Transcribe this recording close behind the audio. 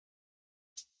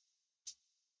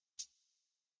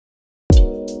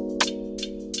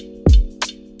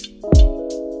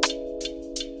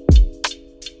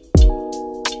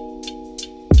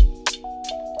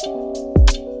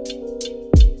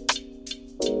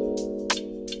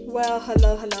Well,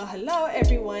 hello,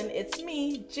 everyone. It's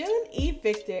me, June E.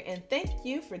 Victor, and thank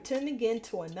you for tuning in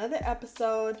to another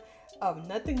episode of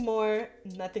Nothing More,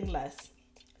 Nothing Less.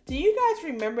 Do you guys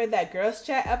remember that Girls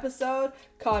Chat episode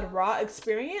called Raw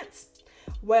Experience?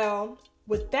 Well,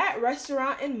 with that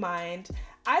restaurant in mind,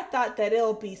 I thought that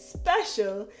it'll be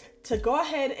special to go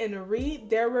ahead and read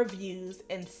their reviews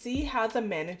and see how the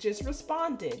managers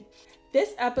responded.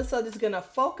 This episode is going to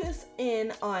focus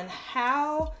in on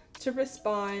how to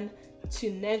respond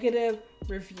to negative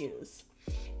reviews.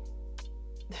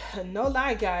 No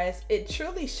lie, guys, it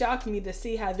truly shocked me to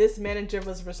see how this manager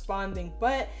was responding,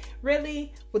 but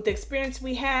really, with the experience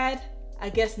we had, I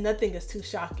guess nothing is too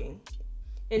shocking.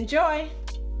 Enjoy!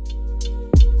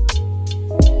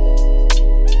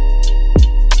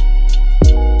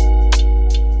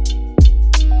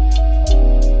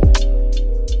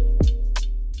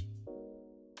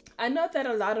 I know that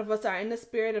a lot of us are in the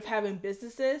spirit of having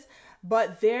businesses,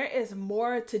 but there is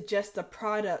more to just the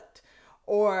product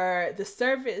or the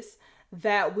service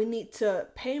that we need to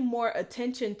pay more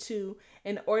attention to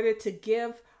in order to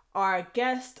give our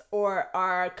guests or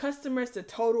our customers the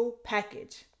total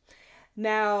package.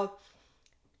 Now,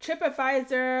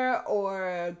 TripAdvisor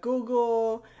or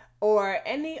Google or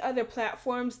any other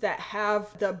platforms that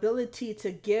have the ability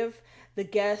to give the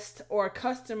guests or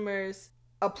customers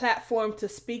a platform to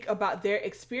speak about their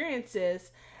experiences,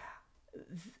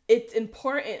 it's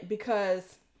important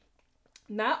because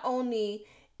not only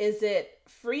is it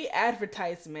free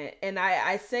advertisement, and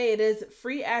I say it is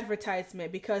free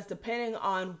advertisement because depending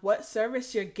on what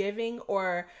service you're giving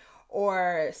or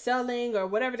selling or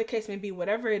whatever the case may be,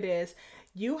 whatever it is,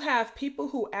 you have people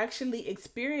who actually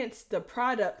experience the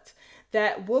product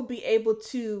that will be able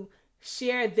to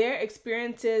share their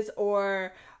experiences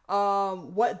or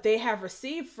what they have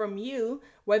received from you,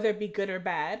 whether it be good or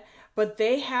bad, but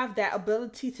they have that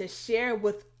ability to share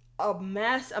with a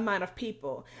mass amount of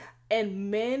people.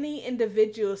 And many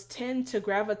individuals tend to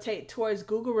gravitate towards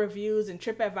Google reviews and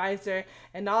TripAdvisor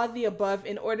and all of the above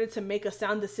in order to make a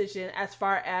sound decision as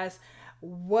far as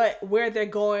where they're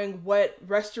going, what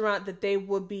restaurant that they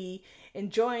would be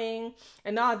enjoying,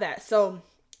 and all that. So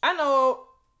I know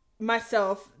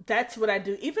myself, that's what I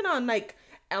do. Even on like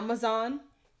Amazon,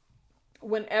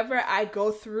 whenever I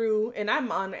go through, and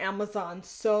I'm on Amazon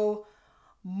so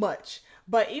much,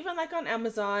 but even like on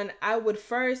Amazon, I would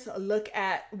first look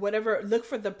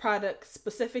for the product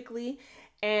specifically,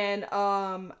 and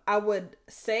I would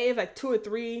save like 2 or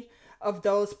 3 of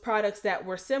those products that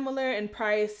were similar in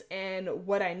price and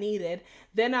what I needed.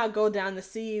 Then I'll go down to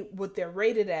see what they're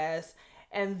rated as,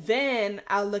 and then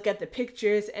I'll look at the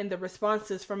pictures and the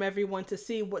responses from everyone to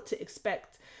see what to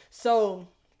expect. So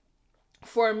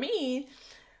for me,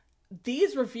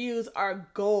 these reviews are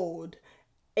gold.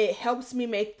 It helps me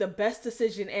make the best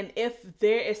decision. And if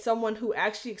there is someone who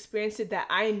actually experienced it that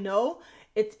I know,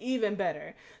 it's even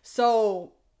better.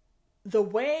 So the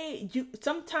way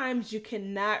sometimes you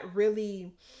cannot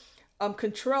really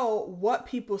control what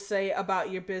people say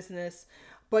about your business,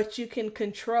 but you can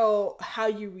control how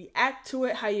you react to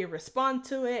it, how you respond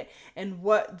to it, and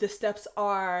what the steps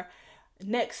are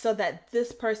next so that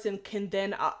this person can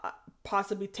then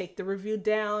possibly take the review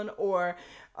down or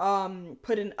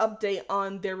put an update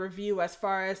on their review as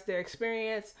far as their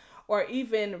experience, or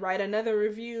even write another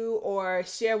review or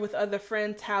share with other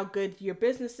friends how good your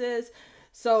business is.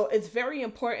 So it's very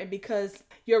important because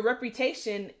your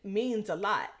reputation means a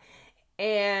lot.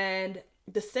 And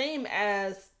the same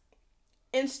as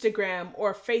Instagram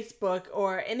or Facebook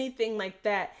or anything like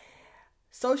that,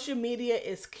 social media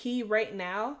is key right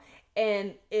now.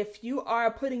 And if you are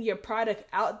putting your product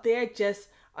out there, just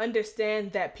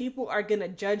understand that people are going to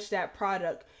judge that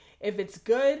product. If it's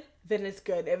good, then it's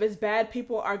good. If it's bad,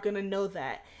 people are going to know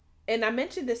that. And I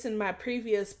mentioned this in my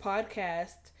previous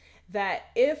podcast, that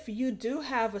if you do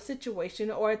have a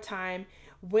situation or a time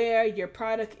where your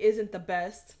product isn't the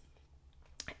best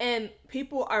and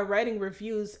people are writing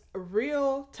reviews,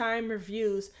 real-time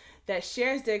reviews that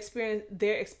shares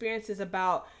their experiences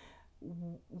about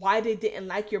why they didn't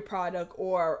like your product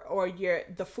or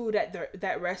the food at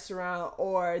that restaurant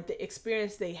or the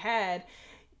experience they had,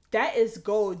 that is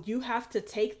gold. You have to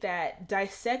take that,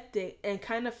 dissect it, and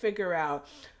kind of figure out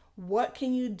what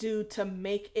can you do to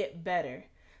make it better.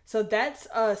 So that's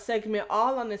a segment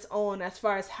all on its own as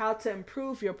far as how to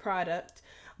improve your product.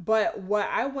 But what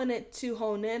I wanted to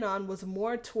hone in on was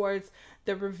more towards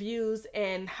the reviews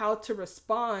and how to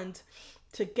respond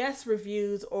to guest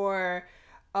reviews or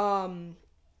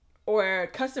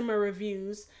customer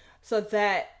reviews so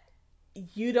that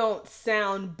you don't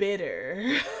sound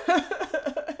bitter.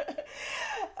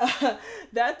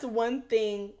 That's one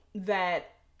thing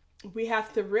that we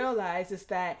have to realize is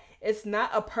that it's not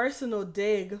a personal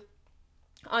dig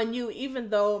on you, even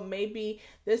though maybe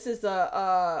this is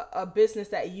a business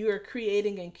that you are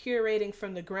creating and curating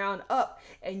from the ground up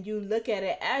and you look at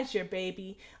it as your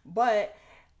baby. But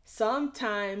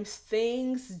sometimes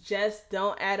things just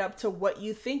don't add up to what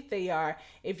you think they are.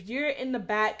 If you're in the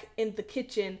back in the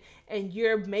kitchen and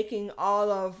you're making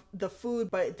all of the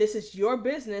food, but this is your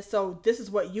business, so this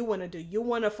is what you want to do. You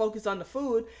want to focus on the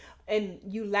food and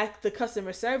you lack the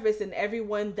customer service, and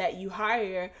everyone that you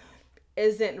hire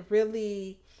isn't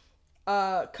really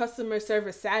customer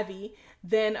service savvy,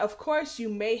 then of course you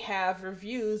may have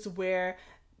reviews where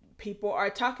people are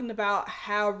talking about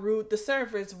how rude the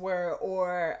servers were,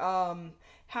 or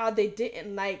how they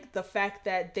didn't like the fact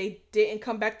that they didn't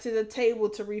come back to the table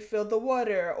to refill the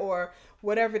water, or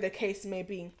whatever the case may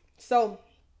be. So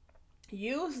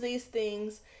use these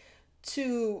things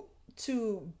to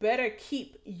better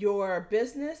keep your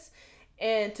business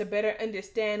and to better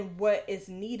understand what is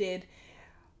needed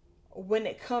when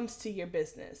it comes to your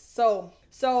business.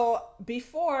 So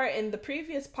before, in the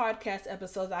previous podcast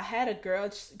episodes, I had a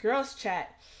girls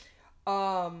chat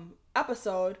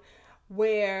episode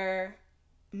where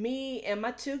me and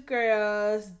my two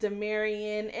girls,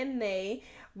 Demarian and Nay,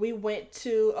 we went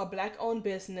to a black owned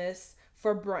business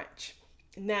for brunch.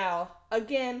 Now,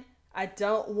 again, I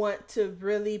don't want to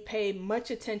really pay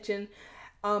much attention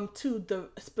to the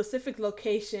specific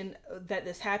location that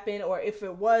this happened, or if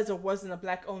it was or wasn't a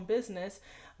black owned business,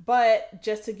 but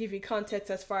just to give you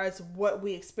context as far as what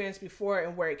we experienced before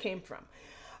and where it came from.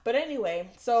 But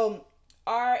anyway, so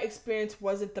our experience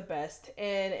wasn't the best,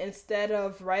 and instead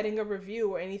of writing a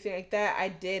review or anything like that, I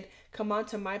did come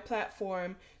onto my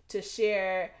platform to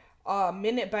share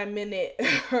minute by minute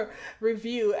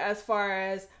review as far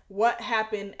as what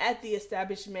happened at the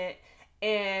establishment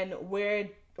and where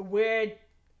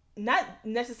not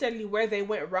necessarily where they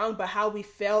went wrong, but how we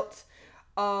felt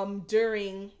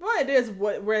during, well, it is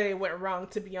where they went wrong,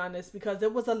 to be honest, because there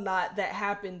was a lot that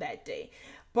happened that day.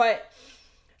 But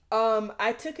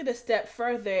I took it a step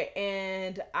further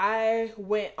and I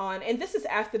went on, and this is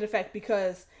after the fact,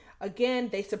 because again,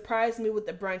 they surprised me with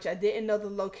the brunch. I didn't know the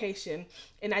location,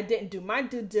 and I didn't do my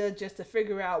due diligence to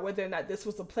figure out whether or not this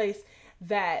was a place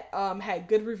that had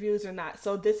good reviews or not.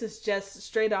 So this is just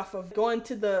straight off of going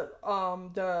to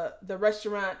the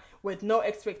restaurant with no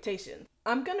expectation.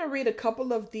 I'm gonna read a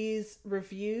couple of these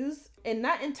reviews, and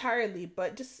not entirely,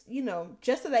 but just,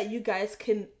 just so that you guys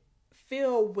can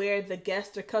feel where the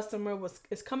guest or customer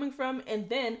is coming from, and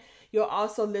then you'll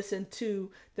also listen to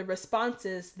the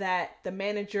responses that the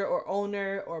manager or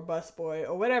owner or busboy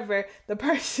or whatever, the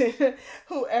person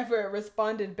whoever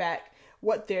responded back,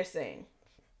 what they're saying.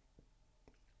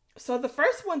 So the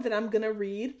first one that I'm going to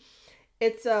read,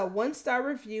 it's a 1-star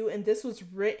review, and this was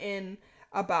written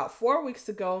about 4 weeks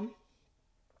ago.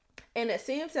 And it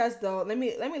seems as though, let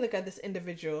me look at this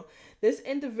individual. This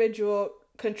individual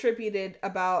contributed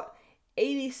about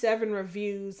 87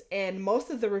 reviews, and most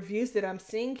of the reviews that I'm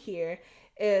seeing here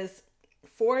is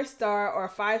 4-star or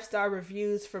 5-star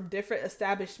reviews from different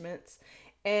establishments.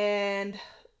 And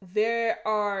there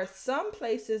are some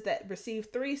places that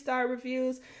receive 3-star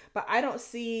reviews, but I don't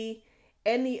see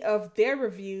any of their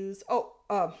reviews.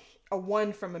 A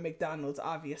 1 from a McDonald's,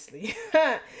 obviously.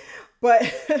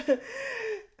 But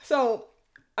so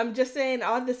I'm just saying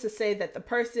all this to say that the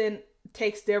person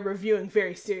takes their reviewing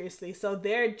very seriously. So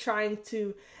they're trying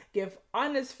to give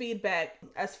honest feedback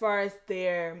as far as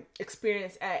their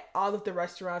experience at all of the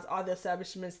restaurants, all the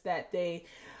establishments that they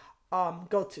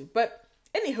go to. But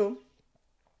anywho,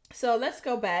 so let's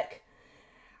go back.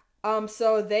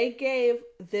 So they gave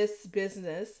this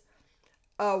business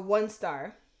a 1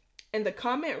 star, and the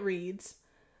comment reads,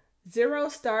 0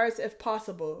 stars if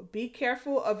possible. Be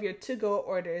careful of your to-go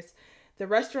orders. The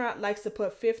restaurant likes to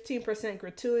put 15%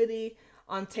 gratuity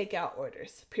on takeout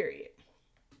orders, period.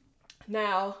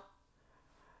 Now,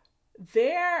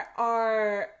 there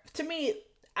are, to me,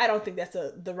 I don't think that's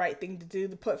the right thing to do,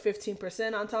 to put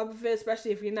 15% on top of it,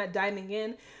 especially if you're not dining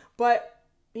in. But,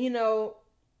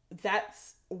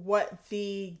 that's what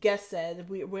the guest said.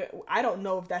 I don't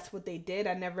know if that's what they did.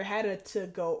 I never had a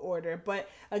to-go order. But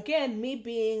again, me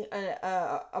being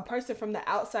a person from the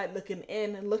outside looking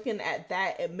in and looking at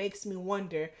that, it makes me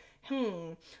wonder,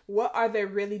 what are they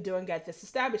really doing at this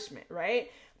establishment, right?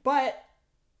 But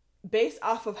based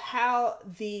off of how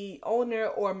the owner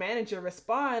or manager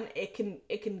respond, it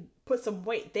can put some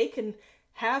weight. They can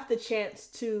have the chance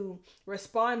to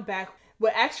respond back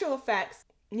with actual facts.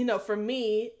 For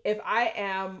me, if I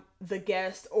am the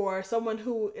guest or someone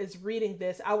who is reading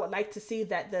this, I would like to see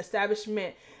that the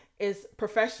establishment is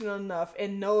professional enough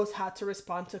and knows how to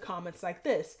respond to comments like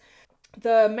this.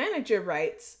 The manager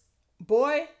writes,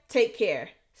 "Boy, take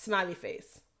care. Smiley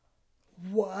face."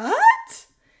 What?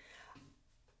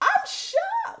 I'm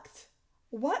shocked.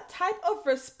 What type of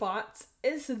response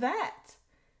is that?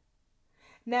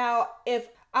 Now, if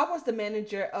I was the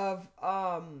manager of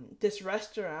this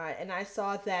restaurant and I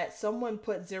saw that someone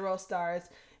put 0 stars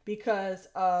because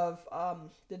of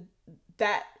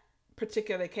that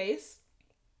particular case,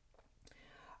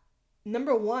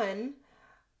 number one,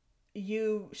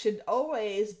 you should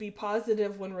always be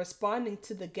positive when responding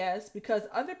to the guests, because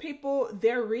other people,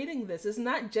 they're reading this. It's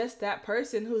not just that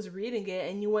person who's reading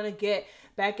it and you want to get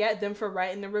back at them for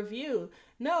writing the review.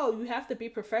 No, you have to be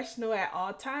professional at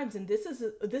all times, and this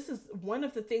is one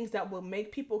of the things that will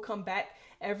make people come back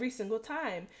every single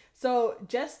time. So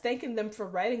just thanking them for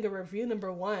writing a review,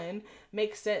 number one,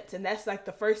 makes sense, and that's like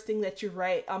the first thing that you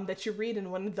write, that you read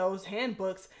in one of those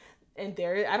handbooks. And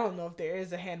I don't know if there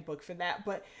is a handbook for that,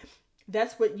 but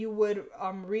that's what you would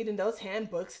read in those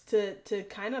handbooks to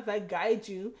kind of like guide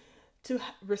you to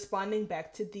responding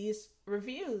back to these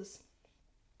reviews.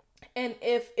 And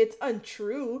if it's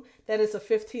untrue that it's a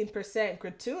 15%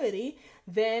 gratuity,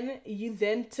 then you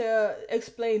to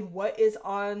explain what is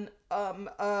on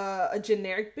a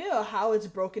generic bill, how it's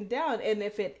broken down. And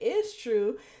if it is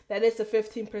true that it's a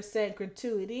 15%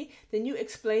 gratuity, then you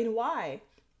explain why.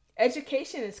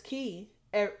 Education is key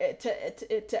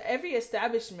to every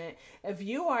establishment. If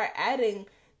you are adding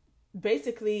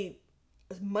basically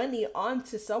money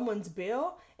onto someone's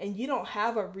bill and you don't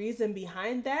have a reason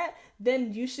behind that,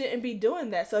 then you shouldn't be doing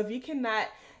that. So if you cannot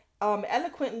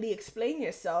eloquently explain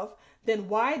yourself, then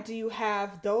why do you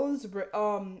have those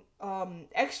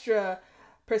extra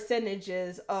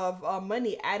percentages of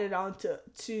money added on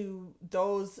to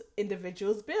those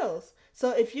individuals' bills? So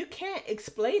if you can't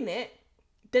explain it,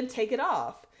 then take it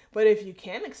off. But if you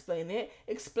can explain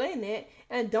it,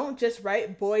 and don't just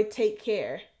write, "Boy, take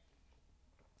care."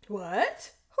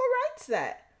 What? Who writes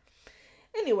that?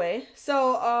 Anyway,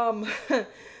 so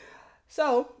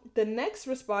so the next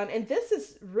response, and this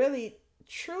is really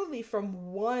truly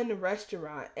from one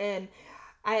restaurant, and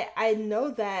I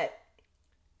know that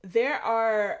there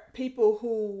are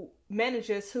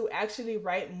managers who actually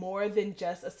write more than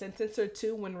just a sentence or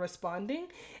two when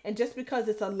responding. And just because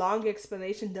it's a long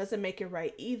explanation doesn't make it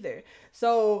right either.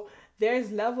 So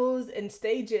there's levels and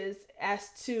stages as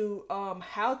to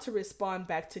how to respond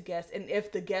back to guests, and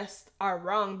if the guests are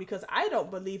wrong, because I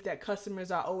don't believe that customers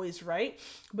are always right,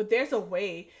 but there's a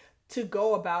way to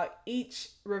go about each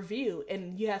review,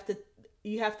 and you have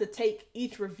to take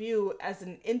each review as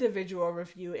an individual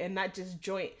review and not just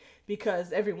joint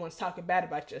because everyone's talking bad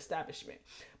about your establishment.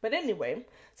 But anyway,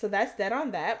 so that's that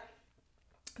on that.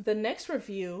 The next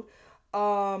review,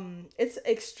 it's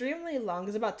extremely long.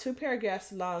 It's about 2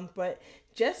 paragraphs long, but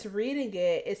just reading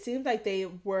it, it seems like they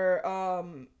were,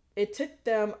 it took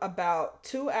them about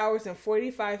 2 hours and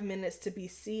 45 minutes to be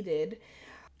seated,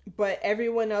 but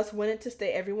everyone else wanted to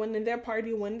stay. Everyone in their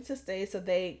party wanted to stay, so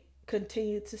they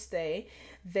continued to stay.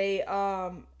 They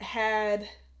had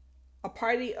a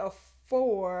party of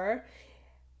 4,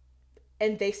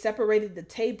 and they separated the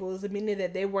tables, meaning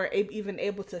that they weren't even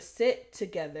able to sit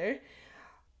together.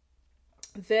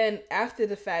 Then after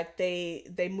the fact,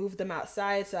 they moved them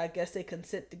outside, so I guess they can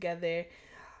sit together.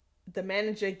 The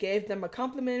manager gave them a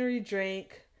complimentary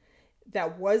drink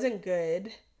that wasn't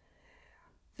good.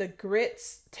 The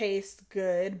grits taste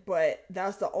good, but that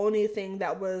was the only thing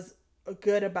that was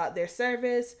good about their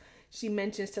service. She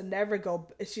mentions she's never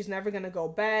going to go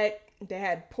back. They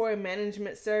had poor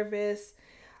management service,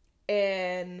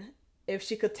 and if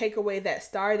she could take away that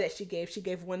star that she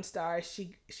gave 1 star,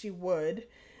 she would.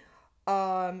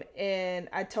 And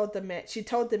she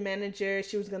told the manager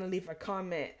she was going to leave a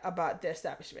comment about the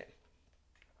establishment.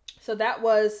 So that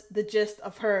was the gist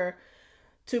of her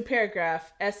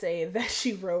 2-paragraph essay that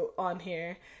she wrote on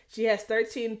here. She has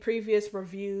 13 previous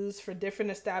reviews for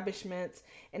different establishments,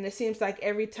 and it seems like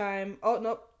every time,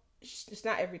 it's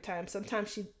not every time.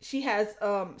 Sometimes she has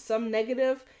some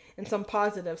negative and some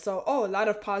positive. So a lot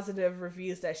of positive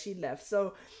reviews that she left.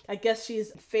 So I guess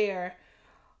she's fair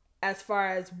as far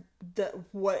as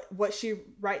what she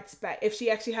writes back. If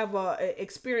she actually have a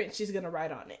experience, she's gonna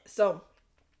write on it. So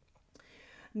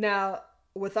now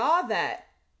with all that,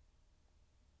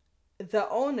 the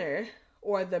owner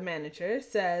or the manager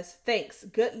says, "Thanks,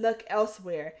 good luck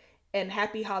elsewhere, and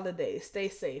happy holidays. Stay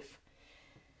safe."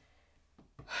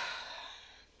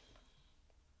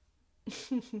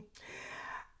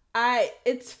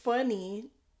 It's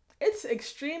funny. It's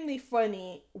extremely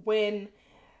funny when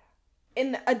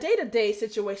in a day-to-day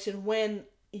situation, when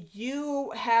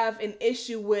you have an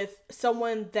issue with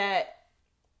someone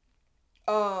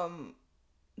um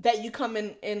that you come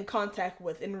in contact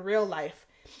with in real life,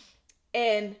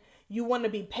 and you want to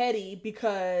be petty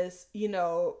because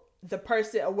the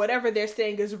person or whatever they're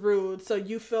saying is rude, so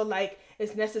you feel like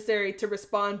it's necessary to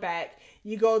respond back.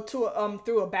 You go to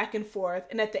through a back and forth,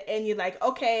 and at the end you're like,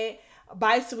 okay,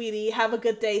 bye sweetie, have a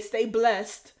good day, stay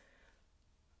blessed.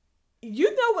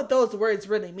 You know what those words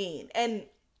really mean, and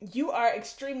you are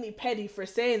extremely petty for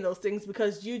saying those things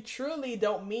because you truly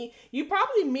don't mean, you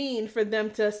probably mean for them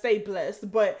to stay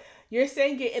blessed, but you're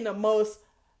saying it in the most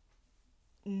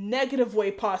negative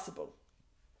way possible.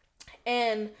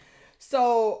 And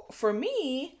so for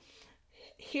me,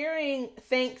 hearing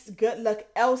thanks, good luck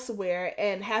elsewhere,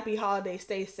 and happy holiday,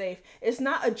 stay safe, it's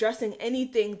not addressing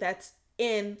anything that's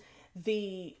in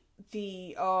the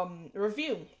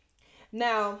review.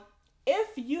 Now, if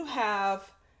you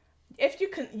have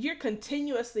you're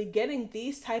continuously getting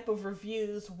these type of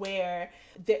reviews where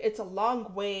it's a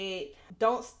long wait,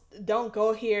 don't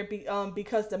go here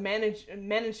because the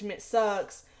management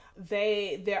sucks,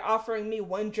 they're offering me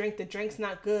one drink, the drink's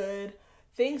not good,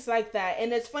 things like that.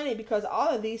 And it's funny because all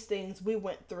of these things we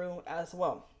went through as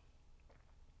well.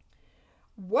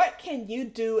 What can you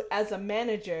do as a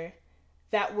manager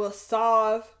that will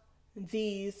solve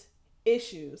these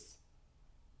issues?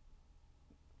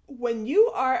 When you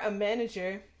are a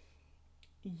manager,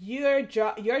 your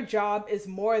job is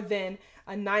more than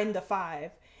a 9 to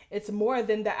 5. It's more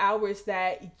than the hours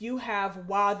that you have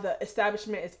while the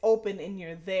establishment is open and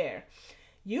you're there.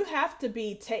 You have to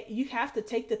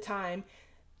take the time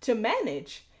to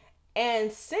manage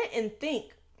and sit and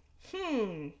think,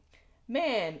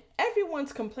 man,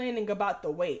 everyone's complaining about the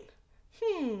wait.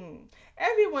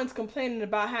 Everyone's complaining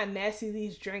about how nasty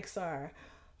these drinks are.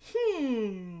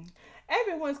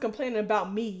 Everyone's complaining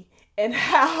about me and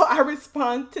how I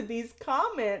respond to these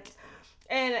comments,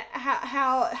 and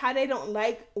how they don't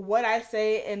like what I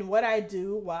say and what I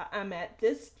do while I'm at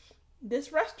this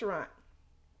restaurant.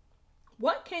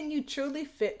 What can you truly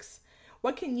fix?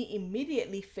 What can you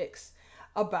immediately fix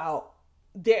about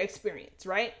their experience,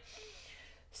 right?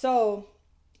 So,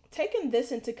 taking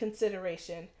this into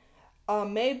consideration,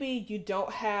 maybe you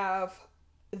don't have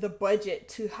the budget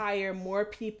to hire more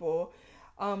people,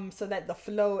 so that the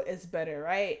flow is better,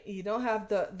 right? You don't have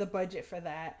the budget for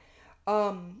that.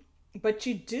 But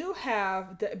you do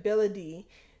have the ability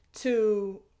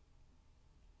to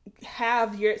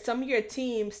have some of your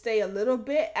team stay a little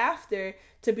bit after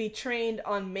to be trained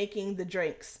on making the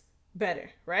drinks better,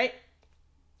 right?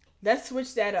 Let's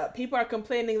switch that up. People are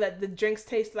complaining that the drinks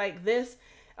taste like this,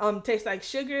 taste like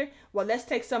sugar. Well, let's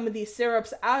take some of these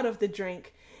syrups out of the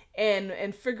drink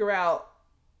and figure out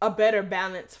a better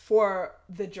balance for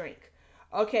the drink.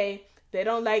 Okay, they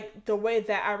don't like the way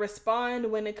that I respond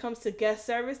when it comes to guest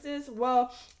services.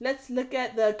 Well, let's look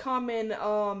at the common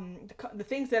the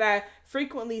things that I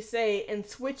frequently say and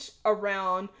switch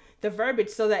around the verbiage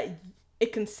so that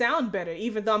it can sound better,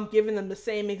 even though I'm giving them the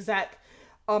same exact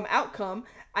outcome.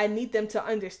 I need them to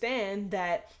understand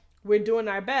that we're doing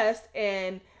our best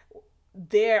and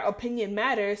their opinion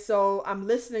matters. So I'm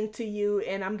listening to you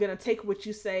and I'm going to take what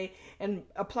you say and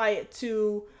apply it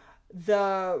to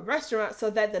the restaurant so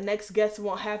that the next guest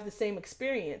won't have the same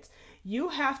experience. You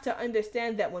have to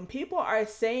understand that when people are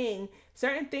saying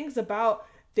certain things about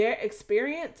their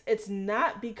experience, it's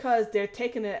not because they're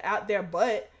taking it out their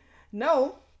butt.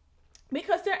 No,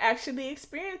 because they're actually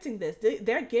experiencing this.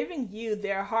 They're giving you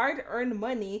their hard-earned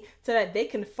money so that they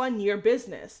can fund your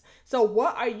business. So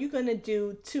what are you going to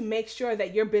do to make sure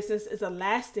that your business is a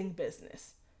lasting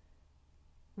business?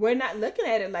 We're not looking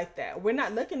at it like that. We're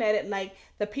not looking at it like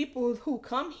the people who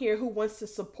come here who wants to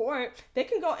support, they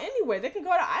can go anywhere. They can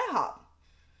go to IHOP.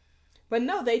 But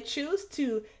no, they choose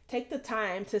to take the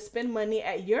time to spend money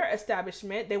at your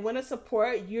establishment. They want to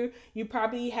support you. You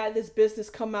probably had this business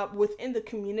come up within the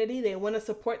community. They want to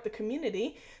support the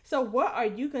community. So what are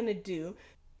you going to do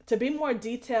to be more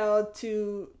detailed,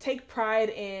 to take pride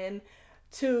in,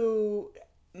 to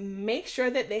make sure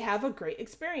that they have a great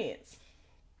experience?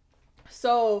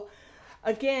 So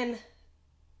again,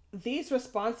 these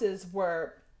responses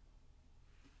were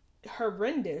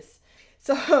horrendous.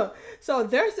 So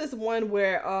there's this one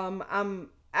where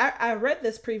I read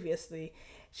this previously.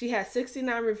 She has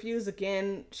 69 reviews.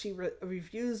 Again, she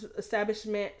reviews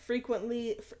establishments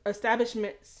frequently,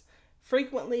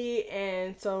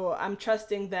 and so I'm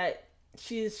trusting that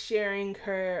she's sharing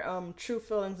her true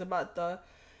feelings about the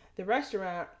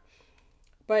restaurant.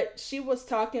 But she was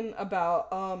talking about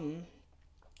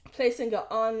placing an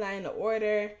online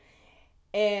order,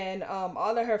 And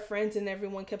all of her friends and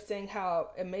everyone kept saying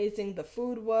how amazing the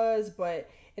food was, but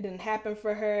it didn't happen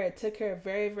for her. It took her a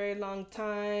very, very long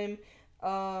time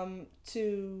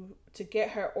to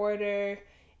get her order.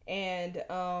 And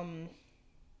let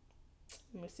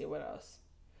me see what else.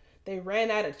 They ran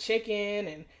out of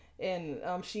chicken,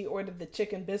 and she ordered the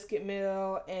chicken biscuit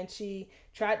meal, and she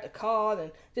tried to call,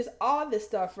 and just all this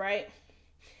stuff, right?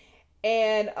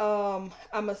 And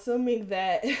I'm assuming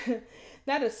that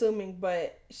not assuming,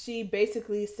 but she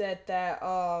basically said that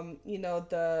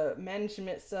the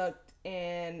management sucked,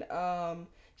 and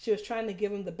she was trying to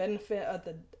give him the benefit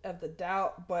of the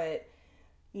doubt, but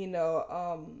you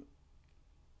know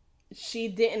she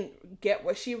didn't get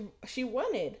what she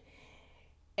wanted,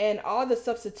 and all the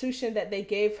substitution that they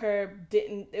gave her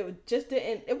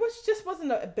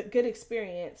wasn't a good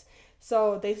experience.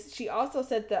 So she also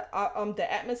said that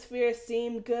the atmosphere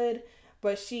seemed good,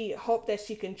 but she hoped that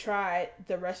she can try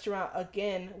the restaurant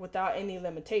again without any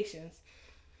limitations.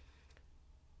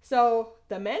 So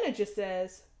the manager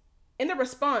says, in the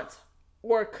response,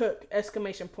 or cook,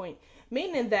 exclamation point,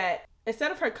 meaning that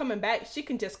instead of her coming back, she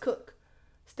can just cook,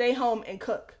 stay home and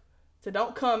cook. So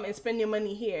don't come and spend your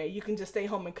money here. You can just stay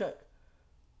home and cook.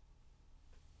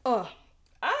 Oh,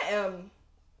 I am.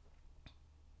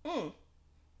 Mm.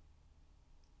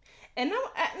 And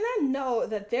I know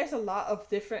that there's a lot of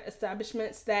different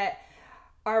establishments that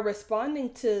are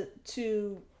responding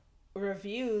to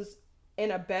reviews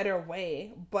in a better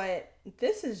way, but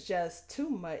this is just too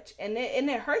much, and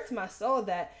it hurts my soul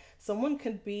that someone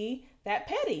could be that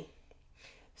petty.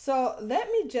 So let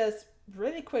me just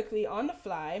really quickly on the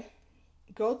fly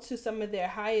go to some of their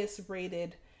highest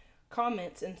rated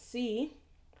comments and see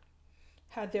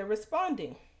how they're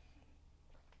responding.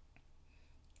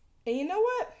 And you know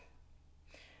what?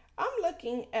 I'm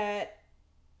looking at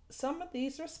some of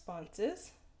these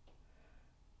responses,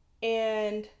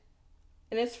 and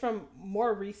it's from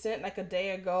more recent, like a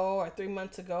day ago or 3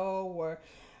 months ago or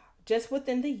just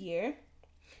within the year.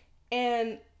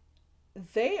 And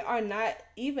they are not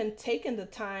even taking the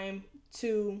time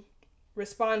to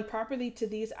respond properly to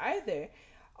these either.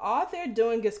 All they're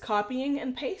doing is copying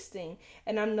and pasting.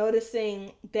 And I'm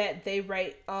noticing that they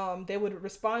would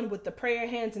respond with the prayer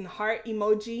hands and heart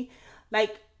emoji,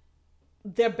 like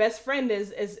their best friend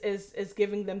is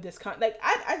giving them this like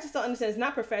I just don't understand. It's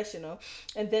not professional.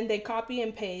 And then they copy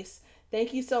and paste,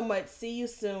 thank you so much, see you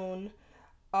soon,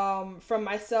 from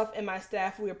myself and my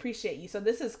staff, we appreciate you. So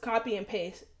this is copy and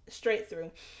paste straight through.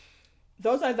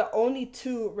 Those are the only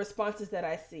two responses that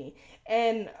I see.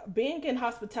 And being in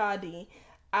hospitality,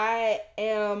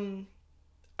 I'm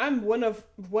one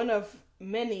of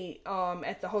many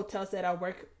at the hotels that I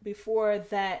work before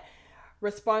that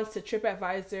responds to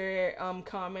TripAdvisor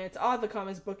comments, all the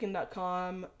comments,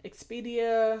 Booking.com,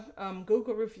 Expedia,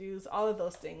 Google reviews, all of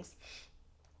those things.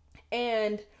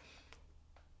 And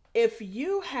if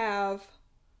you have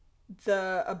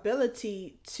the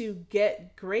ability to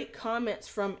get great comments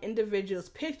from individuals,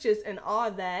 pictures, and all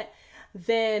that,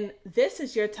 then this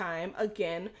is your time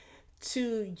again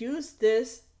to use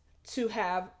this to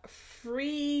have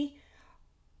free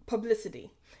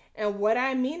publicity. And what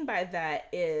I mean by that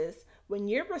is when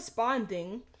you're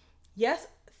responding, yes,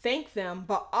 thank them,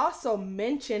 but also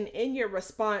mention in your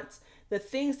response the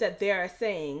things that they are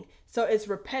saying. So it's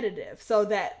repetitive, so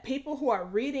that people who are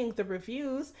reading the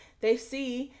reviews, they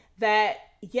see that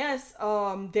yes,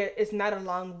 there is not a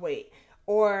long wait.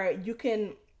 Or you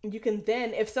can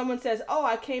then, if someone says, oh,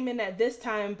 I came in at this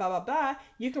time, blah, blah, blah,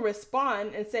 you can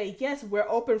respond and say, yes, we're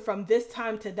open from this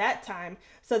time to that time,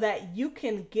 so that you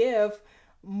can give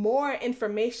more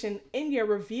information in your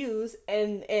reviews,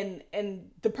 and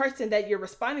the person that you're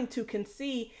responding to can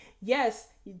see, yes,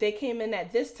 they came in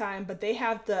at this time, but they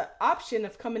have the option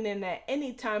of coming in at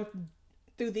any time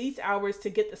through these hours to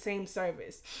get the same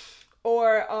service.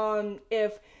 Or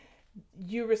if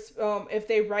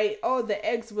they write, oh, the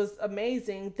eggs was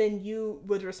amazing, then you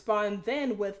would respond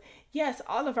then with, yes,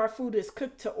 all of our food is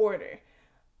cooked to order.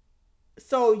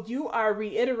 So you are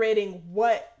reiterating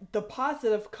what the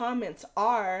positive comments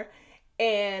are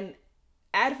and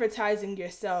advertising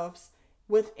yourselves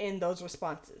within those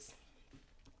responses.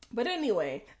 But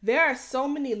anyway, there are so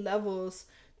many levels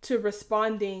to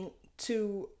responding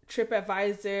to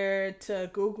TripAdvisor, to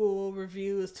Google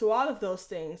reviews, to all of those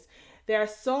things. There are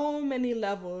so many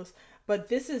levels, but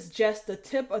this is just the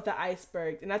tip of the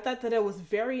iceberg. And I thought that it was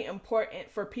very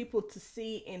important for people to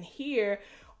see and hear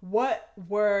what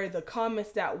were the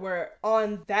comments that were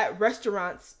on that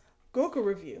restaurant's Google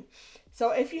review. So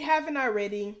if you haven't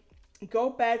already, go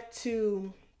back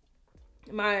to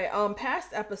my past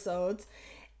episodes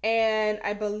And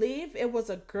I believe it was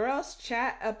a girls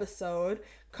chat episode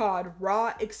called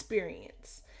Raw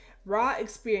Experience. Raw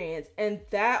Experience. And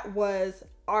that was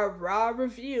our raw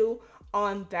review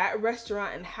on that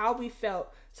restaurant and how we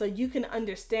felt, so you can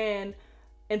understand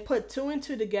and put two and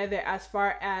two together as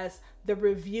far as the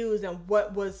reviews and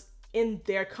what was in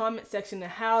their comment section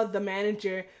and how the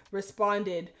manager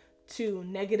responded to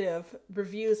negative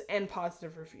reviews and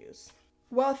positive reviews.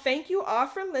 Well, thank you all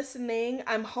for listening.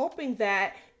 I'm hoping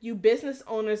that you business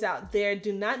owners out there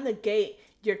do not negate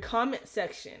your comment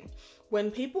section. When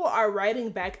people are writing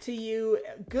back to you,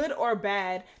 good or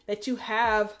bad, that you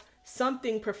have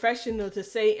something professional to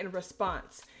say in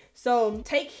response. So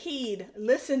take heed,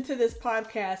 listen to this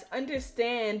podcast,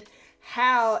 understand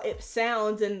how it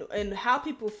sounds and how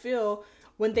people feel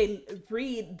when they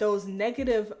read those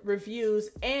negative reviews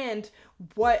and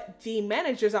what the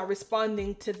managers are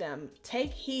responding to them.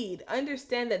 Take heed,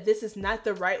 understand that this is not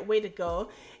the right way to go,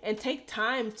 and take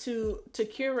time to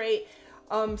curate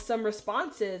some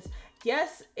responses.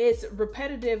 Yes, it's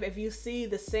repetitive if you see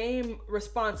the same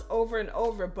response over and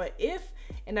over, but if,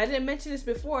 and I didn't mention this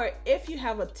before, if you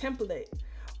have a template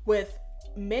with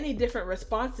many different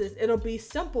responses, it'll be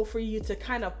simple for you to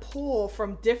kind of pull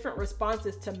from different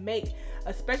responses to make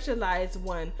a specialized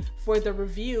one for the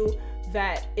review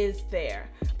that is there.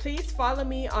 Please follow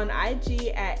me on IG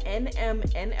at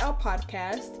NMNL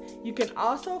Podcast. You can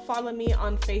also follow me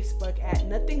on Facebook at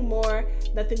Nothing More,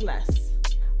 Nothing Less.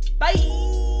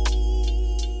 Bye!